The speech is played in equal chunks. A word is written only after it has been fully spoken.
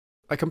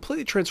I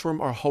completely transformed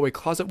our hallway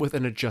closet with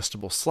an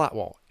adjustable slat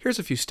wall. Here's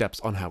a few steps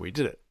on how we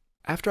did it.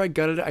 After I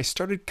gutted it, I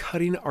started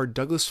cutting our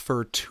Douglas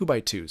fir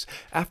 2x2s.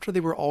 After they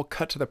were all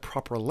cut to the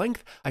proper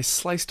length, I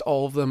sliced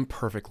all of them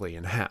perfectly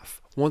in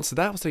half. Once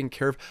that was taken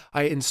care of,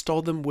 I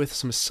installed them with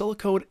some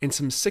silicone and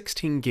some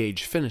 16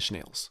 gauge finish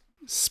nails.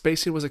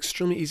 Spacing was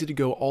extremely easy to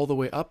go all the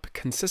way up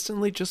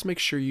consistently, just make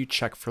sure you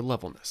check for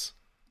levelness.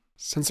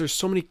 Since there's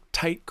so many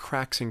tight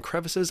cracks and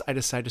crevices, I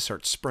decided to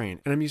start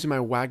spraying, and I'm using my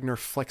Wagner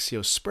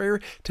Flexio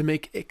sprayer to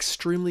make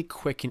extremely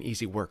quick and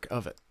easy work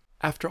of it.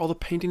 After all the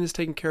painting is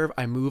taken care of,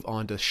 I move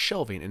on to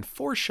shelving, and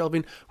for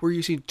shelving, we're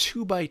using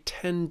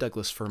 2x10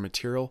 Douglas fir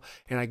material,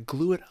 and I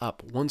glue it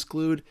up. Once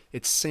glued,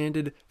 it's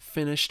sanded,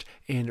 finished,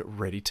 and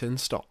ready to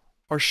install.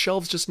 Our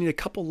shelves just need a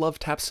couple love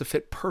taps to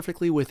fit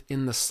perfectly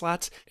within the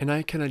slats, and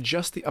I can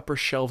adjust the upper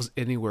shelves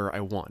anywhere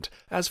I want.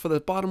 As for the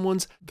bottom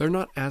ones, they're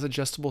not as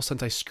adjustable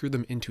since I screwed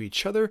them into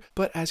each other,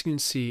 but as you can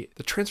see,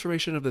 the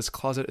transformation of this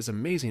closet is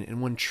amazing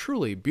and one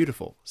truly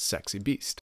beautiful, sexy beast.